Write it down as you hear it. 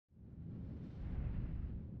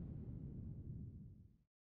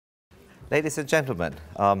Ladies and gentlemen,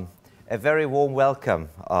 a very warm welcome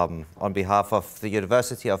on behalf of the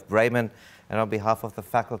University of Bremen and on behalf of the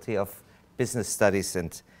Faculty of Business Studies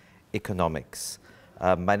and Economics.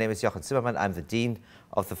 My name is Jochen Zimmermann. I'm the Dean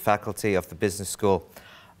of the Faculty of the Business School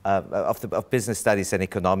of Business Studies and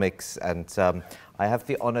Economics, and I have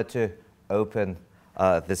the honor to open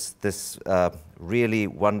this really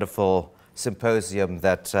wonderful symposium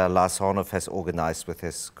that Lars Hornoff has organized with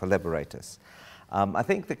his collaborators. I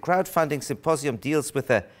think the Crowdfunding Symposium deals with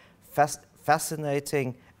a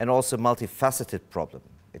fascinating and also multifaceted problem.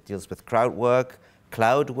 It deals with crowd work,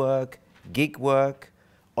 cloud work, gig work,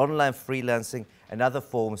 online freelancing, and other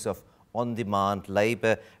forms of on-demand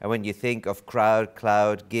labor. And when you think of crowd,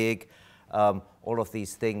 cloud, gig, all of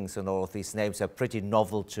these things and all of these names are pretty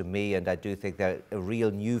novel to me, and I do think they're a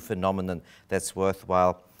real new phenomenon that's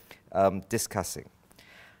worthwhile discussing.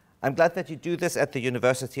 I'm glad that you do this at the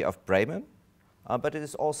University of Bremen, but it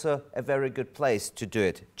is also a very good place to do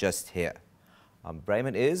it just here.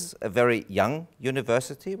 Bremen is a very young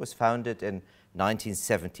university. It was founded in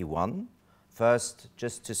 1971, first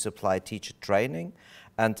just to supply teacher training,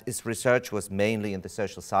 and its research was mainly in the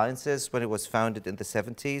social sciences when it was founded in the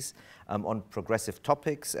 70s on progressive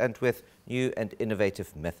topics and with new and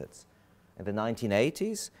innovative methods. In the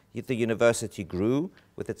 1980s, the university grew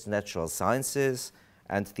with its natural sciences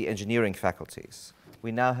and the engineering faculties.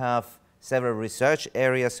 We now have several research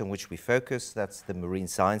areas in which we focus. That's the marine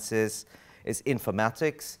sciences, is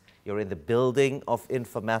informatics. You're in the building of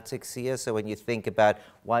informatics here, so when you think about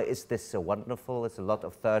why is this so wonderful, it's a lot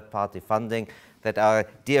of third-party funding that our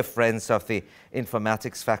dear friends of the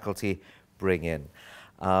informatics faculty bring in.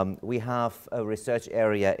 We have a research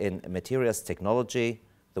area in materials technology,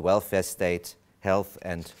 the welfare state, health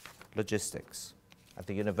and logistics. At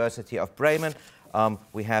the University of Bremen,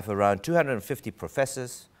 we have around 250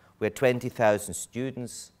 professors. We have 20,000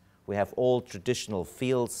 students. We have all traditional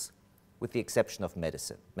fields, with the exception of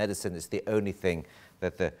medicine. Medicine is the only thing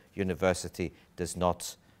that the university does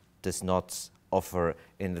not offer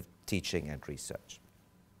in the teaching and research.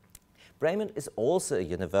 Bremen is also a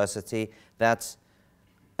university that,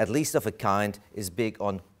 at least of a kind, is big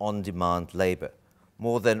on on-demand labor.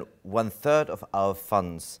 More than 1/3 of our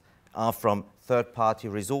funds are from third-party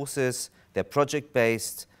resources. They're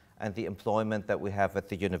project-based, and the employment that we have at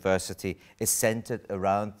the university is centered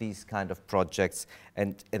around these kind of projects,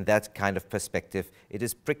 and in that kind of perspective, it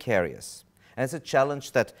is precarious. And it's a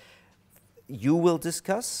challenge that you will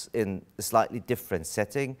discuss in a slightly different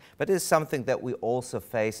setting, but it is something that we also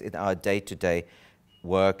face in our day-to-day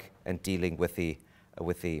work and dealing with these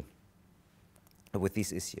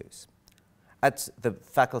issues. At the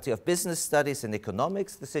Faculty of Business Studies and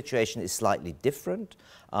Economics, the situation is slightly different.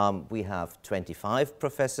 We have 25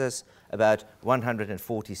 professors, about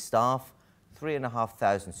 140 staff,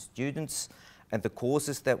 3,500 students, and the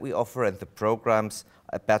courses that we offer and the programs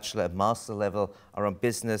at bachelor and master level are on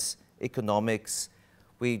business, economics.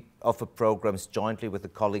 We offer programs jointly with the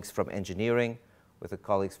colleagues from engineering, with the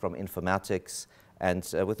colleagues from informatics, and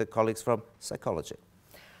with the colleagues from psychology.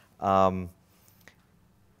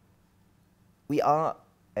 We are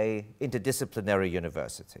an interdisciplinary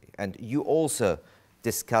university, and you also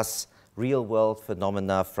discuss real-world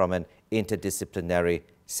phenomena from an interdisciplinary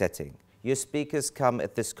setting. Your speakers come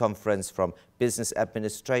at this conference from business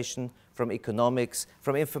administration, from economics,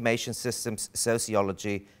 from information systems,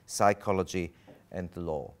 sociology, psychology, and the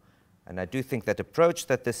law. And I do think that approach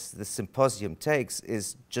that this symposium takes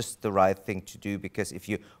is just the right thing to do, because if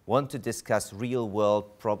you want to discuss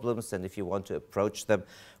real-world problems and if you want to approach them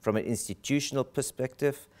from an institutional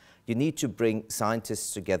perspective, you need to bring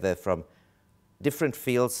scientists together from different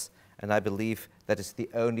fields, and I believe that is the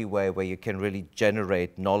only way where you can really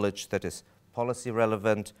generate knowledge that is policy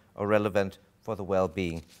relevant or relevant for the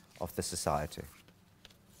well-being of the society.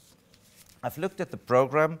 I've looked at the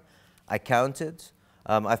program, I counted.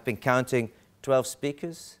 I've been counting 12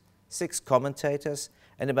 speakers, 6 commentators,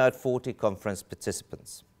 and about 40 conference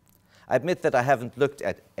participants. I admit that I haven't looked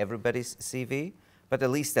at everybody's CV, but at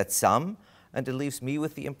least at some, and it leaves me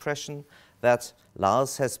with the impression that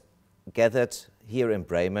Lars has gathered here in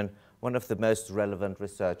Bremen one of the most relevant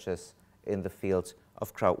researchers in the field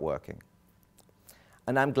of crowdworking.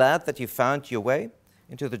 And I'm glad that you found your way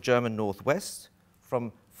into the German Northwest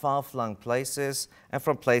from far-flung places and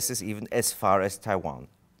from places even as far as Taiwan.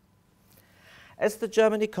 As the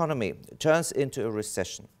German economy turns into a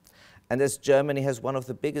recession, and as Germany has one of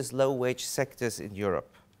the biggest low-wage sectors in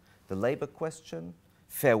Europe, the labor question,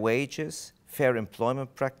 fair wages, fair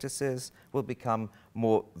employment practices will become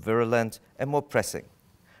more virulent and more pressing.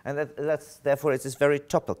 And therefore it is very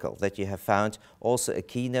topical that you have found also a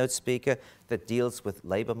keynote speaker that deals with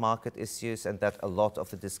labor market issues, and that a lot of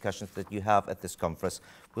the discussions that you have at this conference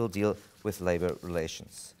will deal with labor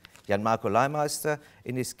relations. Jan-Marco Leimeister,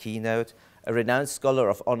 in his keynote, a renowned scholar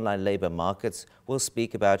of online labor markets, will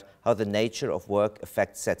speak about how the nature of work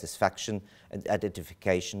affects satisfaction and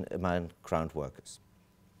identification among ground workers.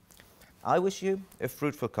 I wish you a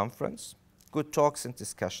fruitful conference, good talks and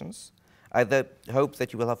discussions. I hope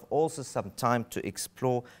that you will have also some time to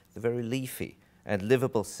explore the very leafy and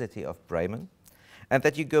livable city of Bremen, and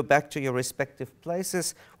that you go back to your respective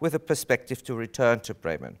places with a perspective to return to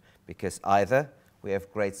Bremen, because either we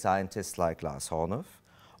have great scientists like Lars Hornow,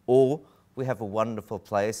 or we have a wonderful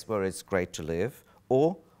place where it's great to live,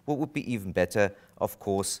 or what would be even better, of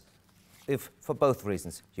course, if for both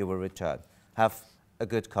reasons you will return. Have a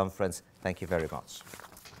good conference. Thank you very much.